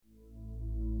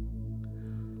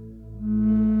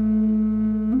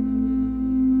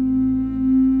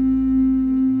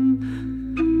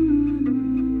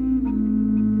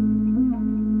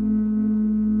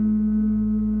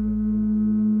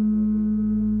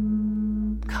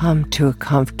Come to a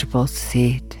comfortable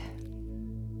seat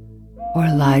or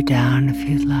lie down if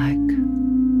you'd like.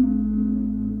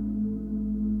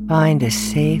 Find a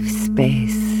safe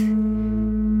space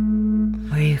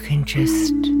where you can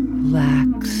just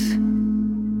relax,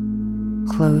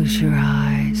 close your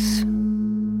eyes,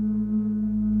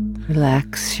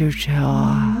 relax your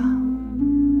jaw,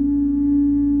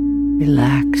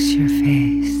 relax your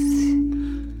face,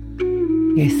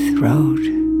 your throat,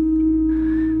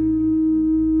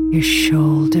 your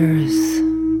shoulders,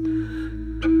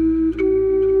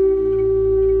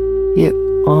 your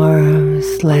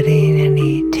arms, letting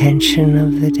any tension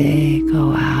of the day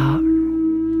go out,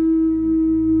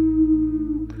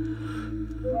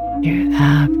 your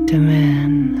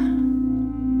abdomen,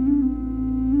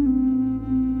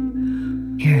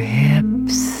 your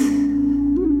hips,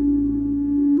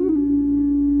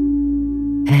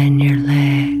 and your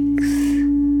legs.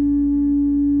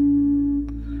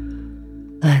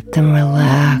 Let them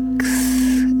relax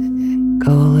and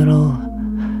go a little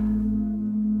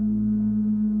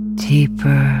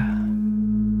deeper,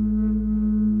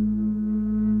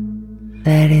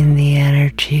 letting the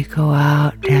energy go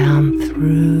out down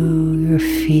through your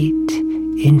feet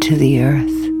into the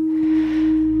earth,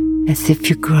 as if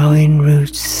you're growing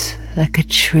roots like a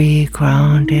tree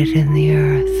grounded in the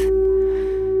earth.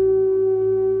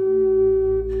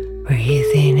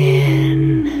 Breathing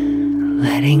in,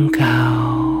 letting go.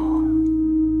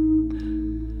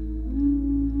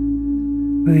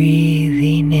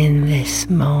 Breathing in this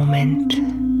moment,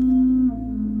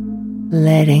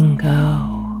 letting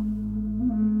go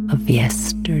of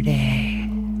yesterday.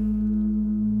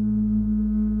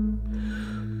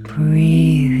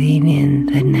 Breathing in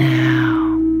the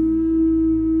now,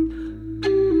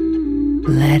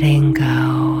 letting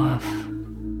go of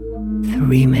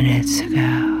 3 minutes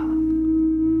ago.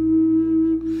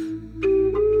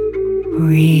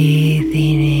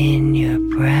 Breathing in your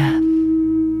breath,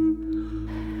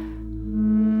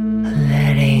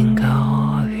 letting go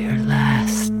of your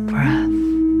last breath.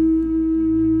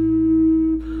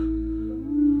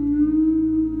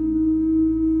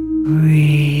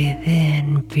 Breathe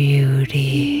in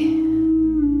beauty.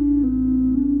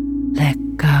 Let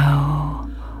go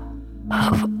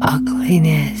of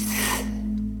ugliness.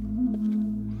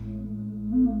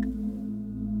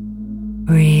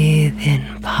 Breathe in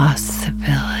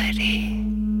possibility.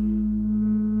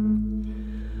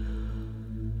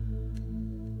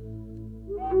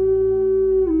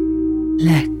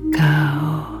 Let go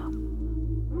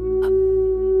of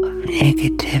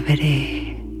negativity.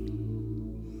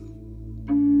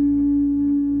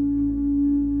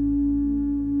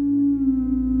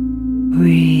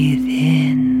 Breathe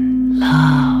in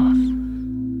love.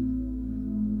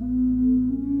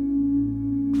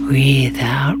 Breathe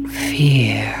out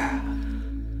fear.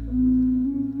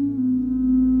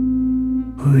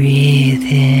 Breathe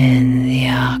in the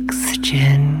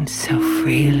oxygen so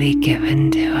freely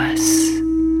given to us.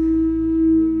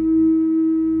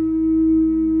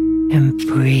 And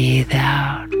breathe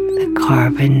out the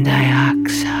carbon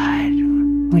dioxide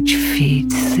which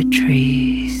feeds the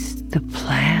trees, the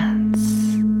plants.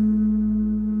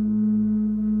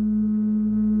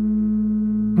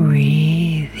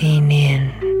 Breathing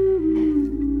in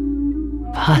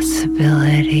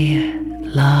possibility,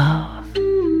 love,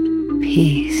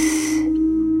 peace,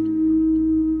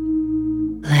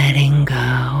 letting go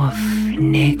of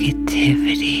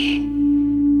negativity,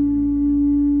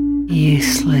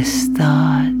 useless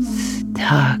thoughts,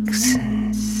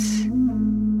 toxins.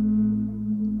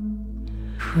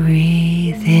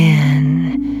 Breathe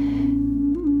in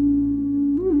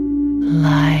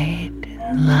light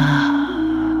and love.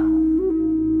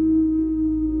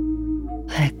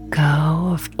 Let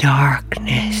go of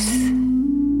darkness.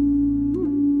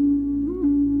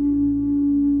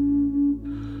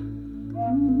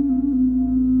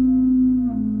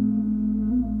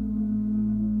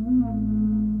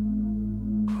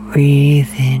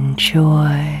 Breathe in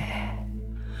joy.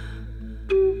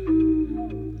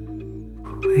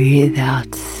 Breathe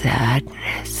out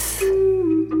sadness.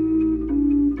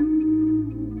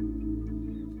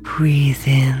 Breathe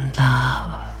in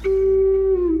love.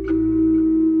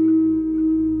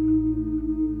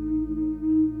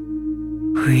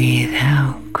 Breathe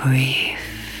out grief.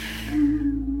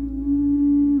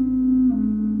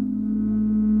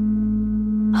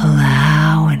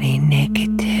 Allow any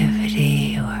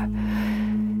negativity or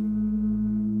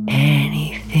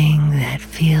anything that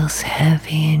feels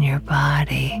heavy in your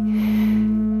body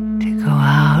to go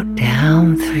out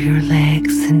down through your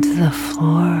legs into the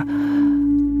floor.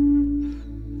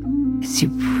 As you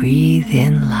breathe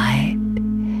in light,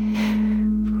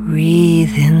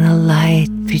 Breathe in the light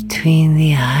between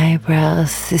the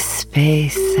eyebrows, the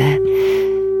space that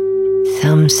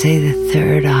some say the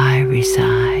third eye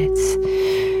resides.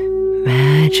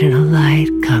 Imagine a light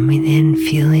coming in,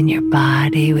 feeling your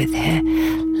body with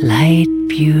light,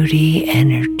 beauty,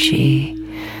 energy.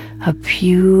 A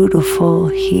beautiful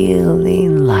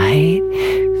healing light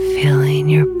filling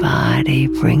your body,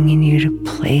 bringing you to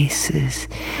places,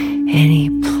 any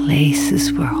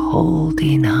places where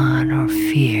holding on or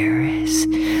fear is.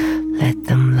 Let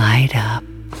them light up.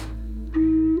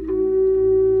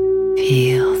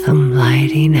 Feel them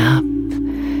lighting up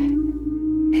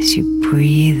as you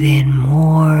breathe in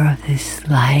more of this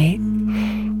light,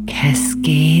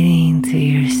 cascading through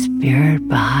your spirit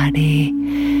body.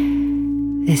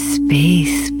 The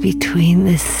space between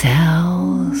the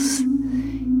cells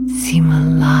seem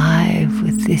alive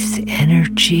with this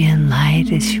energy and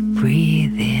light as you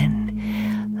breathe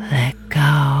in. Let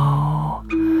go.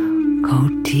 Go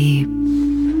deep.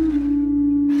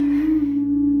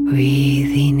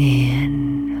 Breathing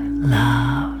in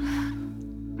love.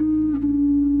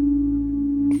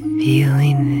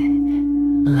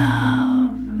 Feeling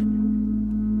love.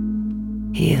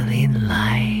 Feeling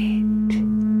light.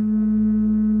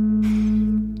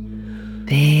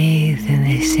 Bathe in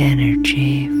this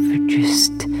energy for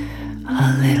just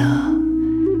a little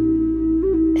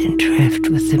and drift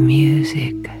with the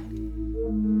music.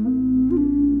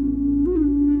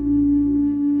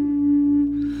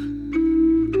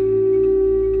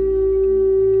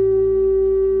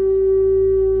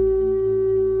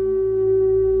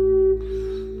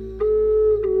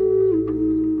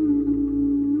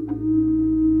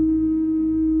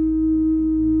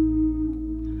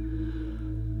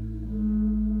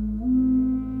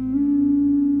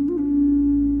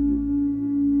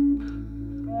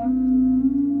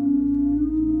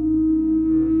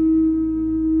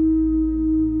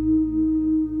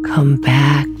 Come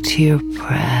back to your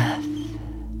breath.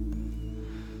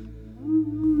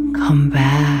 Come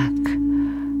back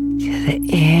to the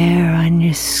air on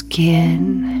your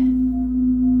skin.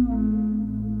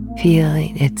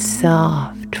 Feeling it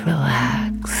soft,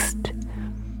 relaxed.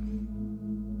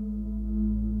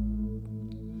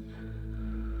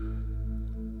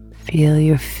 Feel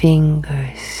your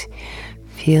fingers,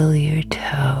 feel your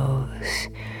toes.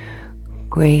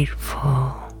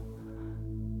 Grateful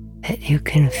that you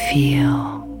can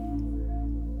feel.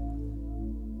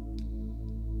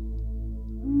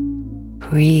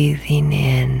 Breathing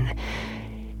in,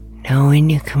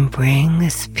 knowing you can bring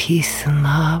this peace and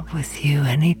love with you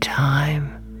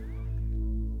anytime.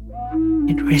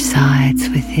 It resides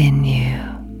within you,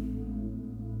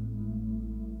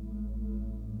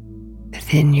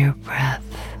 within your breath.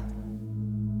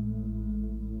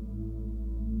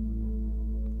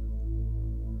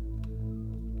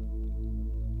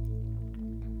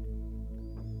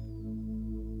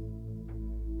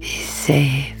 Be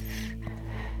safe.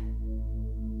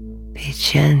 Be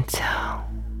gentle.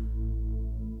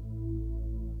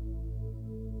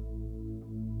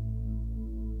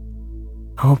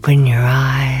 Open your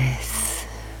eyes.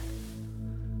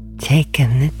 Take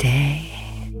in the day,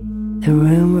 the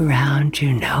room around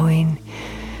you, knowing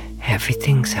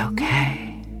everything's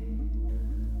okay.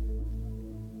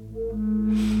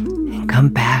 And come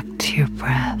back to your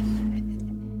breath.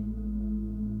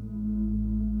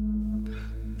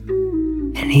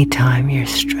 Anytime you're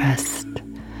stressed,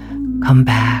 come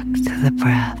back to the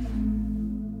breath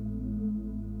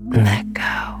and let go.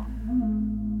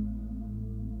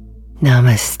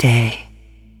 Namaste.